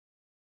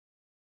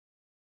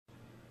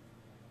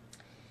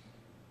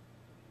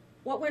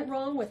What went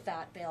wrong with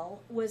that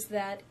bill was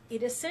that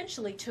it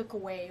essentially took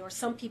away, or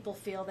some people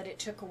feel that it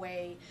took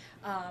away,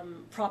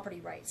 property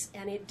rights,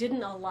 and it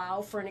didn't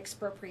allow for an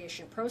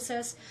expropriation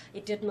process.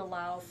 It didn't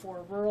allow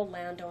for rural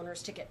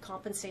landowners to get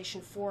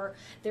compensation for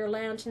their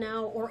land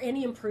now or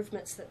any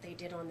improvements that they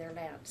did on their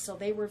land. So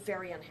they were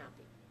very unhappy.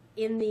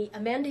 In the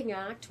amending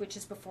act, which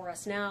is before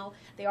us now,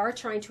 they are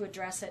trying to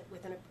address it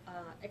with an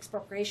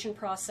expropriation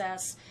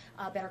process,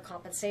 a better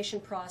compensation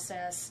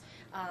process,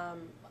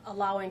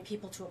 allowing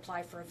people to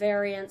apply for a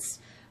variance,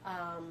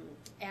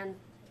 and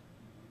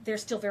they're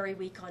still very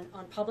weak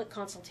on public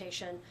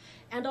consultation,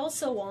 and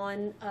also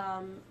on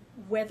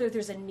whether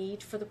there's a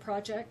need for the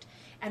project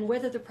and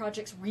whether the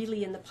project's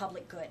really in the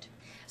public good.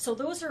 So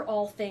those are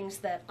all things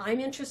that I'm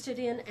interested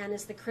in, and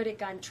as the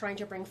critic I'm trying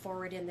to bring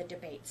forward in the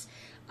debates.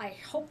 I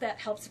hope that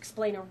helps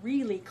explain a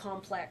really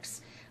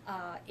complex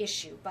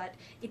issue, but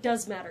it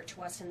does matter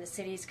to us in the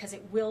cities because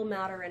it will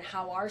matter in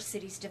how our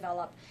cities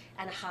develop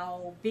and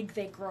how big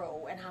they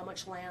grow and how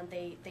much land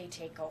they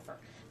take over.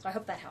 So I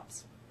hope that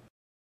helps.